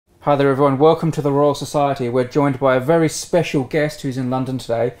Hi there everyone, welcome to the Royal Society. We're joined by a very special guest who's in London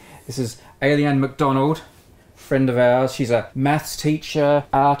today. This is Ayliean MacDonald, friend of ours. She's a maths teacher,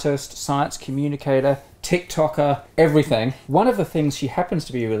 artist, science communicator, TikToker, everything. One of the things she happens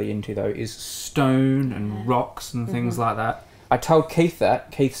to be really into though is stone and rocks and things like that. I told Keith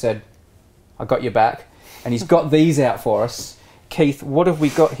that. Keith said, I got your back. And he's got these out for us. Keith, what have we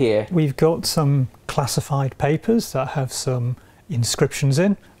got here? We've got some classified papers that have some inscriptions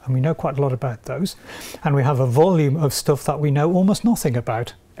in, and we know quite a lot about those. And we have a volume of stuff that we know almost nothing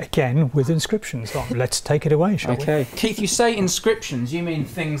about, again with inscriptions on. Let's take it away, shall we? Okay. Keith, you say inscriptions, you mean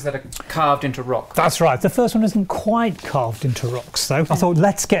things that are carved into rock? That's right. The first one isn't quite carved into rocks, though. I thought,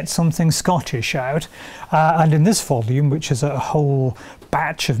 let's get something Scottish out. And in this volume, which is a whole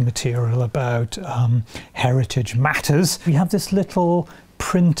batch of material about heritage matters, we have this little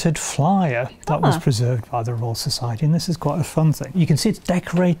printed flyer that was preserved by the Royal Society, and this is quite a fun thing. You can see it's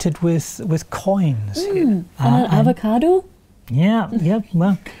decorated with coins. And an avocado? Yeah,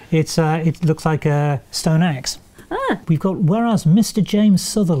 well, it looks like a stone axe. We've got, whereas Mr. James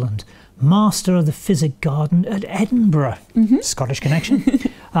Sutherland, master of the Physic Garden at Edinburgh, Scottish connection,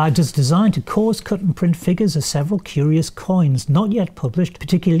 does design to cause, cut and print figures of several curious coins, not yet published,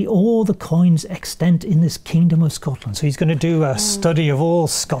 particularly all the coins extant in this kingdom of Scotland. So he's going to do a study of all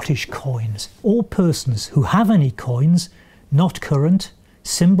Scottish coins. All persons who have any coins, not current,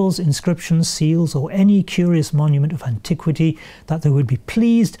 symbols, inscriptions, seals, or any curious monument of antiquity, that they would be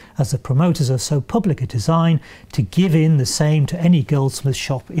pleased, as the promoters of so public a design, to give in the same to any goldsmith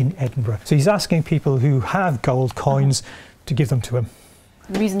shop in Edinburgh. So he's asking people who have gold coins to give them to him.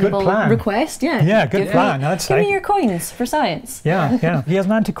 Reasonable request, yeah. Yeah, good plan, I'd say. Give me your coins for science. Yeah. He has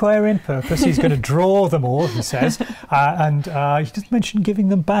an antiquarian purpose. He's going to draw them all, he says. And he doesn't mention giving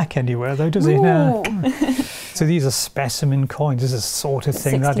them back anywhere, though, does he? No. So these are specimen coins. This is the sort of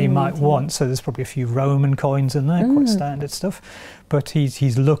thing that he might want. So there's probably a few Roman coins in there, quite standard stuff. But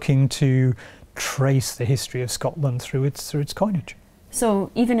he's looking to trace the history of Scotland through its coinage. So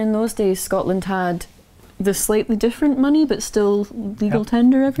even in those days, Scotland had the slightly different money, but still legal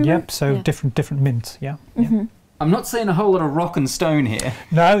tender everywhere? Yep, so different mints, yeah. I'm not seeing a whole lot of rock and stone here.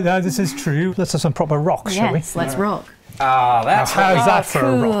 No, this is true. Let's have some proper rocks, shall we? Yes, let's rock. Ah, that's how's that for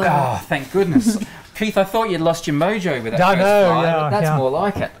a rock? Oh, thank goodness. Keith, I thought you'd lost your mojo with that first flyer, but that's more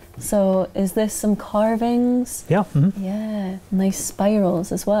like it. So is this some carvings? Yeah. Yeah, nice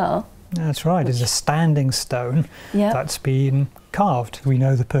spirals as well. That's right. It's a standing stone that's been carved. We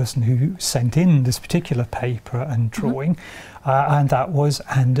know the person who sent in this particular paper and drawing, and that was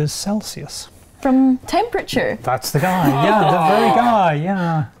Anders Celsius. From temperature? That's the guy, the very guy,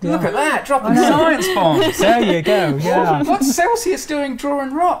 yeah. Look at that, dropping science bombs. There you go, yeah. What's Celsius doing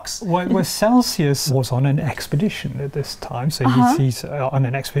drawing rocks? Well, Celsius was on an expedition at this time, so he's on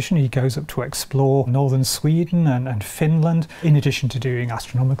an expedition. He goes up to explore northern Sweden and Finland. In addition to doing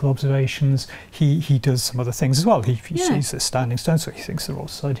astronomical observations, he does some other things as well. He sees a standing stone, so he thinks the Royal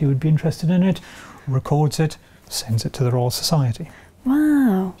Society would be interested in it, records it, sends it to the Royal Society.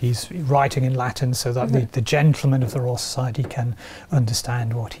 Wow. He's writing in Latin so that the gentlemen of the Royal Society can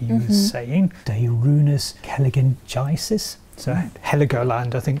understand what he was saying. De Runis Heligengisis. So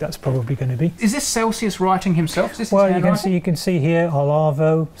Heligoland, I think that's probably going to be. Is this Celsius writing himself? Is this well, you can see here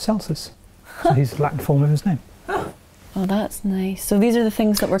Olavo Celsus. So he's the Latin form of his name. Oh, that's nice. So these are the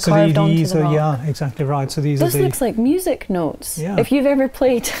things that were carved onto the rock. Yeah, exactly right. So these this looks like music notes. Yeah. If you've ever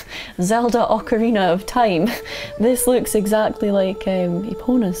played Zelda Ocarina of Time, this looks exactly like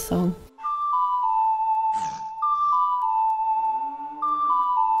Epona's song.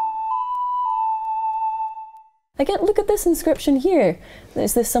 Look at this inscription here.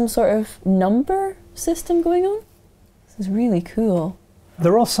 Is this some sort of number system going on? This is really cool.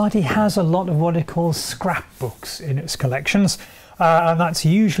 The Royal Society has a lot of what it calls scrapbooks in its collections, and that's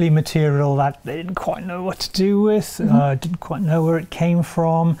usually material that they didn't quite know what to do with, didn't quite know where it came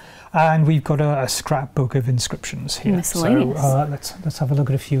from, and we've got a scrapbook of inscriptions here. So let's have a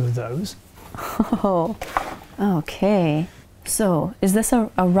look at a few of those. Oh, okay. So, is this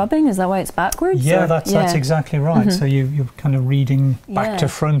a rubbing? Is that why it's backwards? Yeah, that's exactly right. So you're kind of reading back to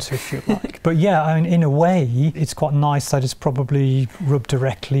front, if you like. But yeah, I mean, in a way, it's quite nice that it's probably rubbed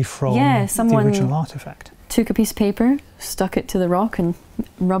directly from the original artefact. Took a piece of paper, stuck it to the rock, and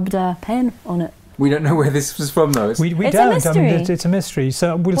rubbed a pen on it. We don't know where this was from, though. We don't. I mean, it's a mystery.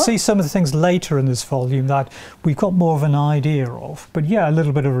 So we'll see some of the things later in this volume that we've got more of an idea of. But yeah, a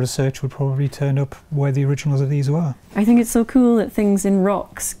little bit of research would probably turn up where the originals of these were. I think it's so cool that things in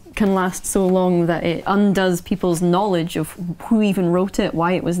rocks can last so long that it undoes people's knowledge of who even wrote it,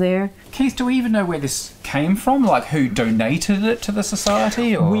 why it was there. Keith, do we even know where this came from? Like, who donated it to the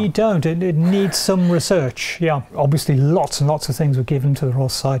society? Or? We don't. It needs some research. Yeah, obviously lots and lots of things were given to the Royal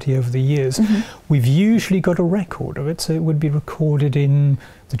Society over the years. We've usually got a record of it, so it would be recorded in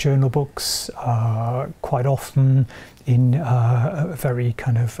the journal books, quite often in a very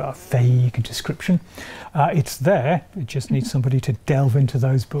kind of vague description. It's there, it just needs somebody to delve into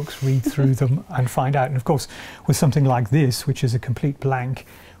those books, read through them and find out. And of course, with something like this, which is a complete blank,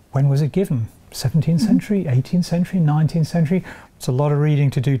 when was it given? 17th century, 18th century, 19th century? It's a lot of reading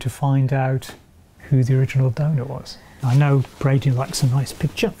to do to find out who the original donor was. I know Brady likes a nice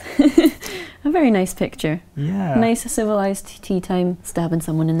picture. A very nice picture. Yeah. Nice civilised tea time, stabbing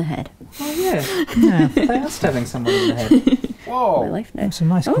someone in the head. Oh yeah, they are stabbing someone in the head. Whoa. My life now. Some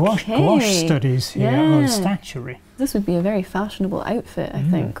nice gouache studies here on statuary. This would be a very fashionable outfit, I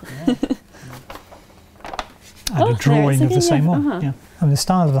think. Yeah. And a drawing of the same one. Yeah. And the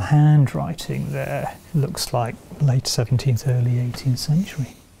style of the handwriting there looks like late 17th, early 18th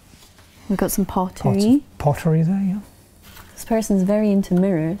century. We've got some pottery. Pottery there, yeah. This person's very into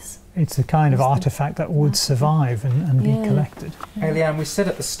mirrors. It's a kind of artefact that would survive and be collected. Ayliean, we said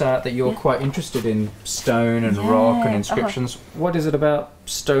at the start that you're quite interested in stone and rock and inscriptions. What is it about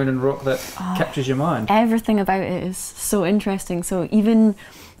stone and rock that captures your mind? Everything about it is so interesting. So even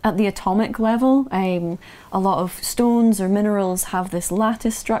at the atomic level, a lot of stones or minerals have this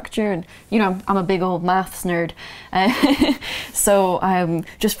lattice structure, and you know, I'm a big old maths nerd, so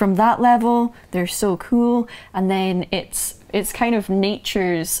just from that level, they're so cool. And then it's kind of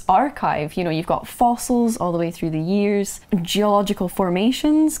nature's archive. You know, you've got fossils all the way through the years. Geological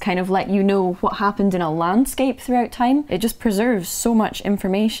formations kind of let you know what happened in a landscape throughout time. It just preserves so much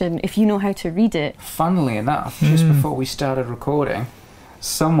information if you know how to read it. Funnily enough, just before we started recording,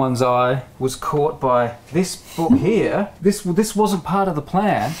 someone's eye was caught by this book here. This wasn't part of the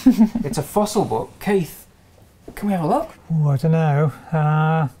plan. It's a fossil book. Keith, can we have a look? Oh, I don't know.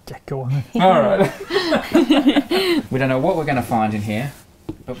 Yeah, go on then. All right. We don't know what we're going to find in here,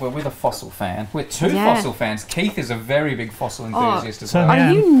 but we're with a fossil fan. We're two fossil fans. Keith is a very big fossil enthusiast as well.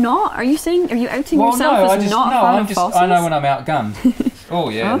 Are you not? Are you outing yourself as not a fan of fossils? I know when I'm outgunned. Oh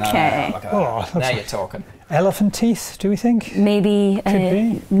yeah. Okay. Now you're talking. Elephant teeth, do we think? Maybe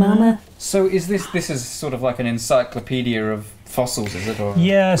mammoth. So is this is sort of like an encyclopedia of fossils, is it? Or?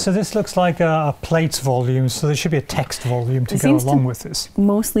 Yeah, so this looks like a plates volume, so there should be a text volume to go along with this.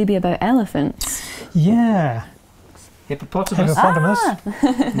 Mostly be about elephants. Yeah. Hippopotamus.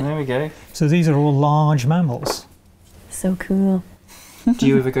 There we go. So these are all large mammals. So cool. Do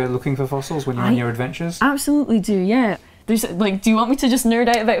you ever go looking for fossils when you're on your adventures? Absolutely do, yeah. There's do you want me to just nerd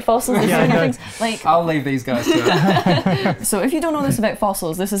out about fossils? I'll leave these guys to it. So if you don't know this about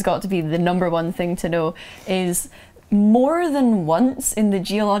fossils, this has got to be the number one thing to know, is more than once in the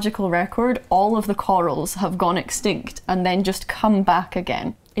geological record, all of the corals have gone extinct and then just come back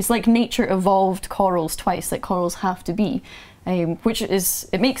again. It's like nature evolved corals twice, like corals have to be.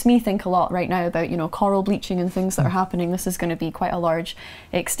 It makes me think a lot right now about, you know, coral bleaching and things that are happening. This is going to be quite a large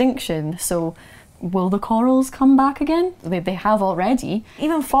extinction. So will the corals come back again? They have already.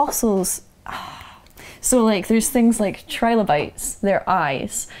 Even fossils. So like there's things like trilobites, their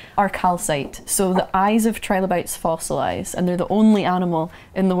eyes are calcite. So the eyes of trilobites fossilise, and they're the only animal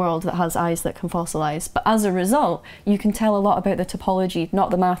in the world that has eyes that can fossilise. But as a result, you can tell a lot about the topology, not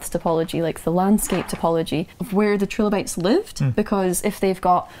the maths topology, like the landscape topology of where the trilobites lived. Because if they've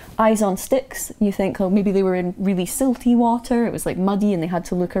got eyes on sticks, you think, oh, maybe they were in really silty water, it was like muddy and they had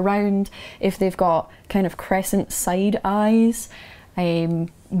to look around. If they've got kind of crescent side eyes,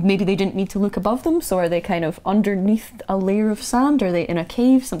 maybe they didn't need to look above them, so are they kind of underneath a layer of sand? Are they in a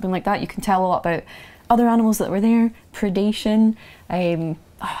cave? Something like that. You can tell a lot about other animals that were there, predation.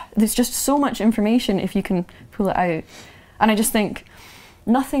 There's just so much information if you can pull it out. And I just think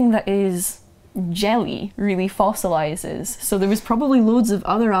nothing that is jelly really fossilizes. So there was probably loads of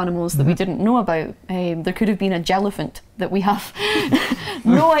other animals that we didn't know about. There could have been a jellyphant that we have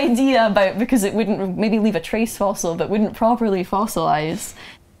no idea about because it wouldn't maybe leave a trace fossil but wouldn't properly fossilize.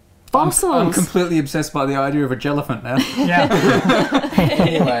 Fossils! I'm completely obsessed by the idea of a jellyphant now. Yeah.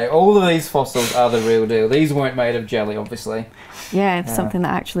 Anyway, all of these fossils are the real deal. These weren't made of jelly, obviously. Yeah, it's something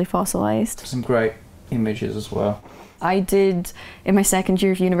that actually fossilized. Some great images as well. I did, in my second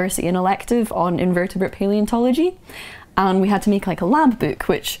year of university, an elective on invertebrate paleontology, and we had to make like a lab book,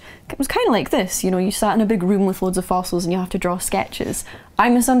 which was kind of like this. You know, you sat in a big room with loads of fossils and you have to draw sketches. I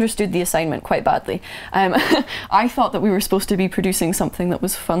misunderstood the assignment quite badly. I thought that we were supposed to be producing something that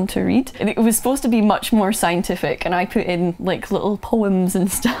was fun to read. And it was supposed to be much more scientific, and I put in like little poems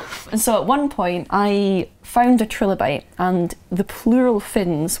and stuff. And so at one point I found a trilobite, and the plural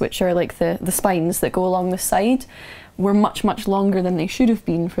fins, which are like the spines that go along the side, were much, much longer than they should have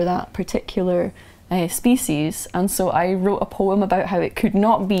been for that particular species. And so I wrote a poem about how it could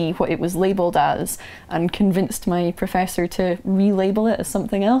not be what it was labelled as, and convinced my professor to relabel it as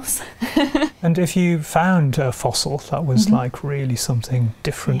something else. And if you found a fossil that was like really something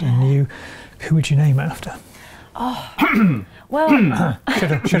different and new, who would you name it after? Oh, well,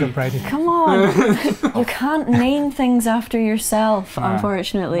 should have, Brady. Come on, you can't name things after yourself,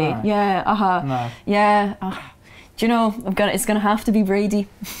 unfortunately. No. Yeah, No. Yeah. Do you know, it's going to have to be Brady.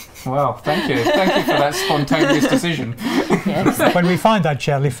 Well, thank you. Thank you for that spontaneous decision. Yes. When we find that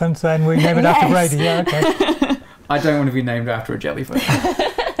jellyfin, then we name it after Brady. Yeah, okay. I don't want to be named after a jellyfish.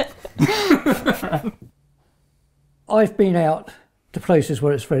 I've been out to places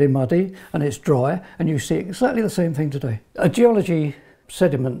where it's very muddy and it's dry, and you see exactly the same thing today. A geology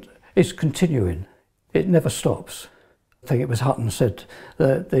sediment is continuing. It never stops. I think it was Hutton said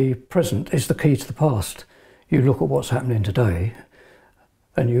that the present is the key to the past. You look at what's happening today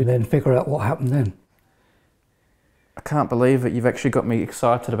and you then figure out what happened then. I can't believe it. You've actually got me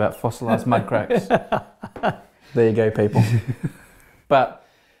excited about fossilised mud cracks. There you go, people. But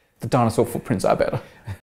the dinosaur footprints are better.